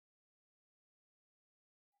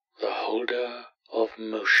the holder of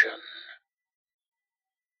motion.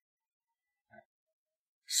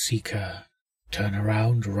 Seeker, turn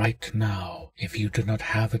around right now if you do not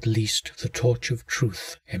have at least the torch of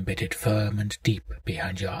truth embedded firm and deep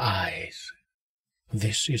behind your eyes.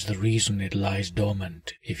 This is the reason it lies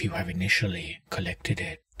dormant if you have initially collected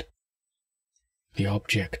it. The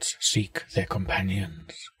objects seek their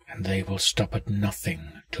companions, and they will stop at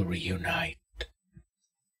nothing to reunite.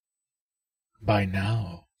 By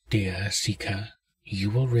now, dear Seeker, you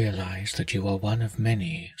will realize that you are one of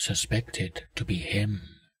many suspected to be him.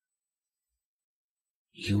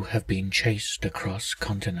 You have been chased across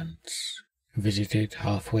continents, visited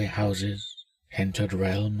halfway houses, entered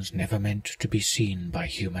realms never meant to be seen by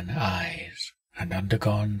human eyes, and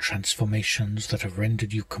undergone transformations that have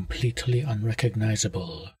rendered you completely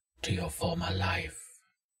unrecognizable to your former life.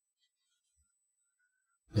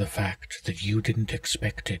 The fact that you didn't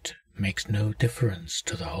expect it makes no difference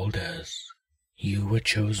to the holders. You were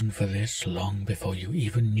chosen for this long before you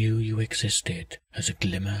even knew you existed as a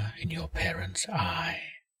glimmer in your parents' eye.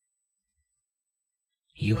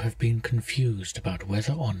 You have been confused about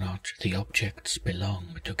whether or not the objects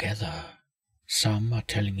belong together. Some are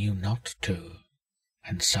telling you not to,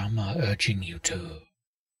 and some are urging you to.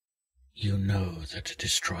 You know that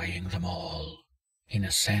destroying them all, in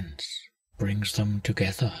a sense, brings them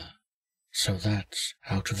together, so that's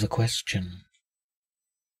out of the question.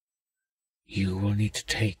 You will need to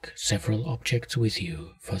take several objects with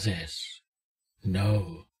you for this.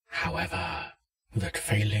 Know, however, that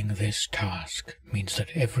failing this task means that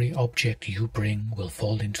every object you bring will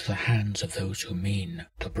fall into the hands of those who mean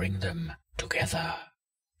to bring them together.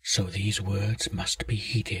 So these words must be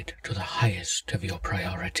heeded to the highest of your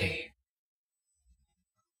priority.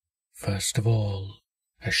 First of all,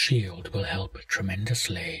 a shield will help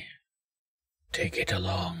tremendously. Take it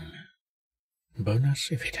along.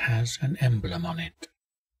 Bonus if it has an emblem on it.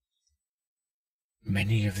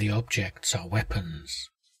 Many of the objects are weapons.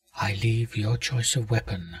 I leave your choice of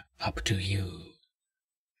weapon up to you.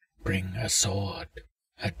 Bring a sword,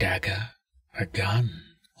 a dagger, a gun,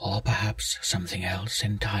 or perhaps something else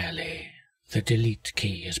entirely. The delete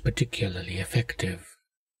key is particularly effective,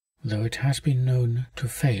 though it has been known to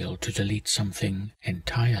fail to delete something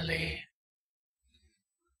entirely.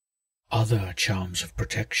 Other charms of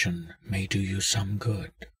protection may do you some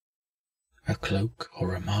good. A cloak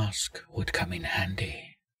or a mask would come in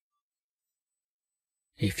handy.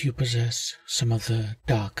 If you possess some of the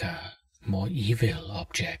darker, more evil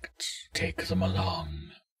objects, take them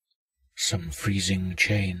along. Some freezing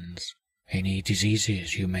chains, any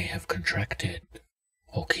diseases you may have contracted,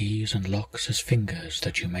 or keys and locks as fingers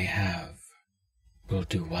that you may have, will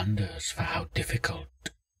do wonders for how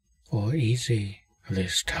difficult or easy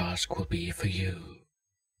this task will be for you.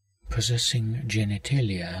 Possessing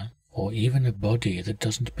genitalia, or even a body that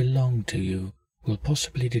doesn't belong to you, will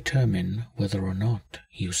possibly determine whether or not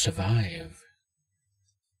you survive.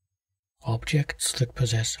 Objects that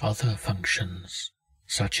possess other functions,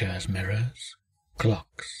 such as mirrors,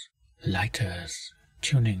 clocks, lighters,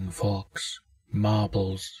 tuning forks,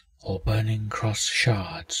 marbles, or burning cross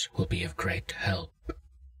shards will be of great help.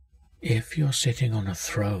 If you're sitting on a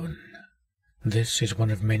throne, this is one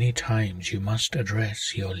of many times you must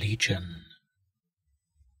address your legion.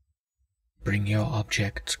 Bring your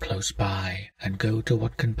objects close by and go to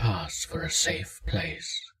what can pass for a safe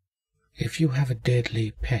place. If you have a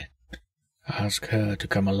deadly pet, ask her to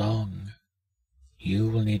come along. You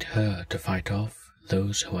will need her to fight off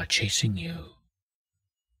those who are chasing you.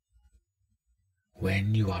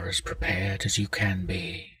 When you are as prepared as you can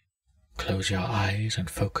be, close your eyes and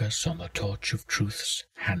focus on the torch of truth's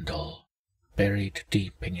handle, buried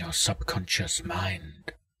deep in your subconscious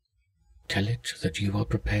mind. Tell it that you are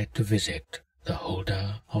prepared to visit the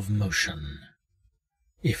holder of motion.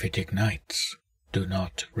 If it ignites, do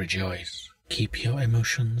not rejoice. Keep your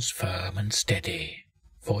emotions firm and steady,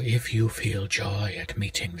 for if you feel joy at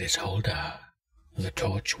meeting this holder, the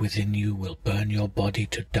torch within you will burn your body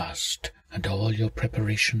to dust, and all your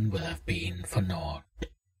preparation will have been for naught.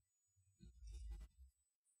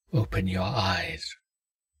 Open your eyes.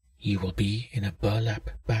 You will be in a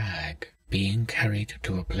burlap bag, being carried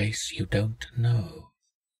to a place you don't know.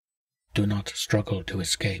 Do not struggle to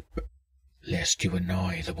escape, lest you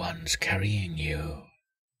annoy the ones carrying you.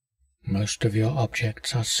 Most of your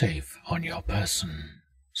objects are safe on your person,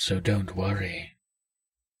 so don't worry.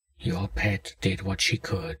 Your pet did what she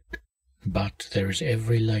could, but there is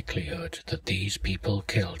every likelihood that these people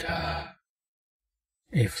killed her.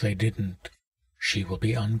 If they didn't, she will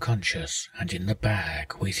be unconscious and in the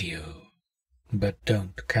bag with you. But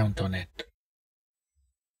don't count on it.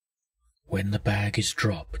 When the bag is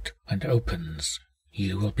dropped and opens,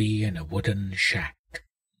 you will be in a wooden shack.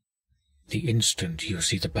 The instant you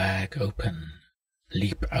see the bag open,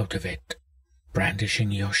 leap out of it,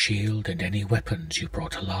 brandishing your shield and any weapons you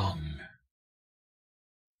brought along.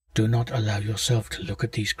 Do not allow yourself to look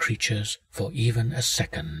at these creatures for even a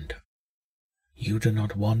second. You do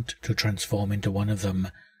not want to transform into one of them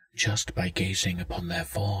just by gazing upon their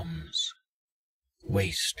forms.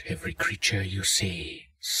 Waste every creature you see,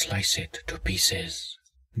 slice it to pieces,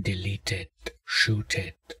 delete it, shoot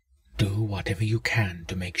it. Do whatever you can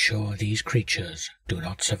to make sure these creatures do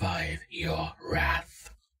not survive your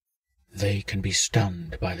wrath. They can be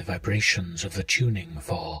stunned by the vibrations of the tuning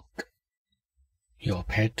fork. Your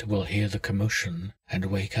pet will hear the commotion and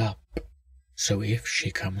wake up, so if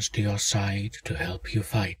she comes to your side to help you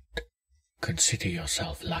fight, consider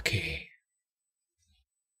yourself lucky.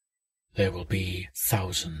 There will be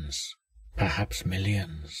thousands, perhaps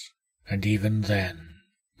millions, and even then,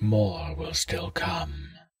 more will still come.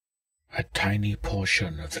 A tiny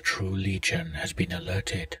portion of the true legion has been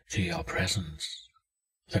alerted to your presence.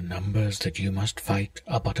 The numbers that you must fight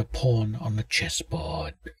are but a pawn on the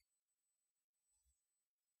chessboard.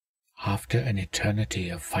 After an eternity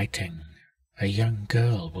of fighting, a young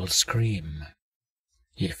girl will scream.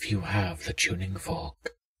 If you have the tuning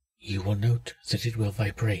fork, you will note that it will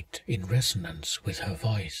vibrate in resonance with her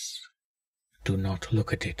voice. Do not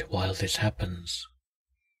look at it while this happens.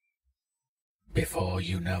 Before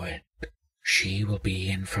you know it, she will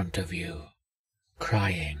be in front of you.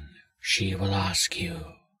 Crying, she will ask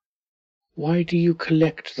you, "Why do you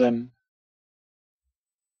collect them?"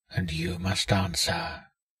 And you must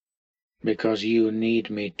answer, "Because you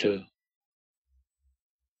need me to."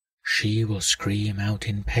 She will scream out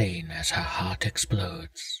in pain as her heart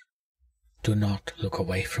explodes. Do not look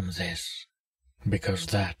away from this, because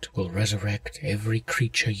that will resurrect every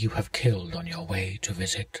creature you have killed on your way to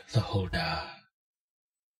visit the holder.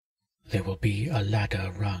 There will be a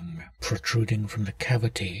ladder rung protruding from the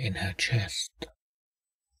cavity in her chest.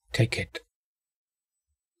 Take it.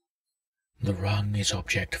 The rung is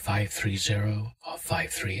object 530 or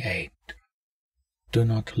 538. Do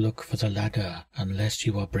not look for the ladder unless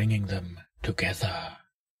you are bringing them together.